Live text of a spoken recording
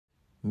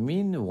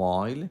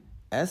Meanwhile,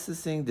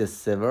 assessing the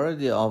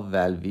severity of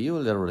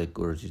valvular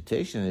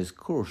regurgitation is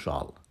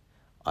crucial.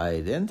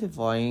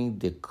 Identifying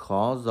the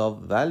cause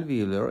of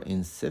valvular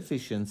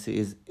insufficiency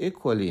is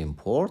equally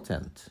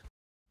important.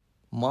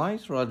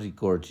 Mitral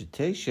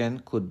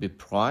regurgitation could be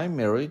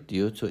primary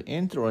due to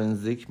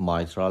intrinsic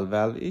mitral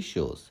valve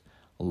issues,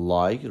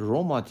 like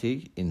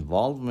rheumatic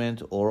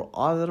involvement or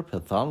other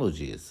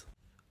pathologies,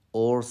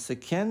 or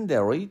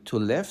secondary to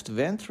left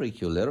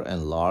ventricular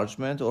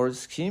enlargement or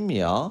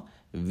ischemia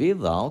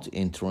without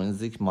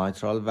intrinsic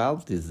mitral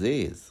valve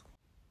disease.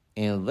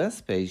 In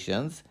these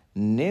patients,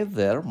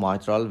 neither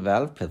mitral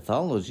valve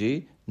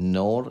pathology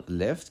nor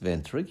left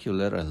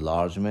ventricular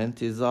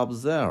enlargement is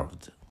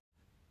observed.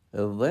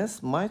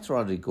 This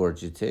mitral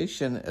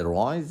regurgitation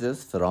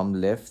arises from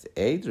left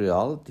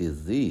atrial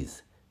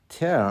disease,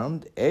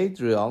 termed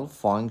atrial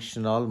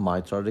functional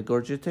mitral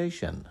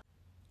regurgitation.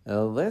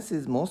 This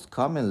is most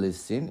commonly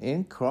seen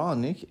in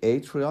chronic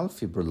atrial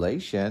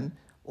fibrillation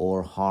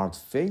or heart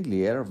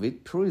failure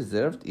with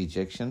preserved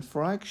ejection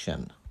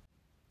fraction.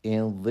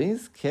 In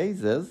these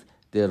cases,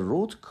 the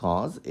root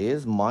cause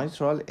is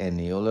mitral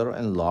annular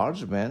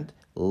enlargement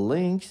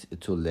linked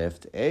to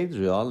left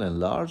atrial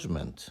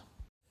enlargement.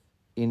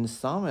 In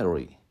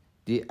summary,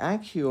 the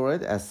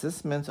accurate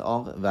assessment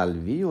of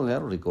valvular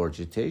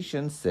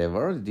regurgitation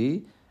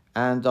severity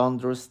and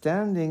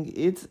understanding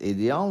its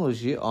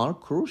etiology are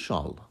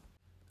crucial.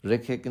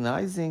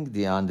 Recognizing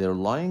the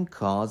underlying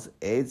cause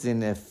aids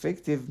in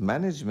effective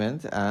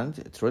management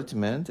and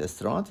treatment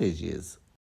strategies.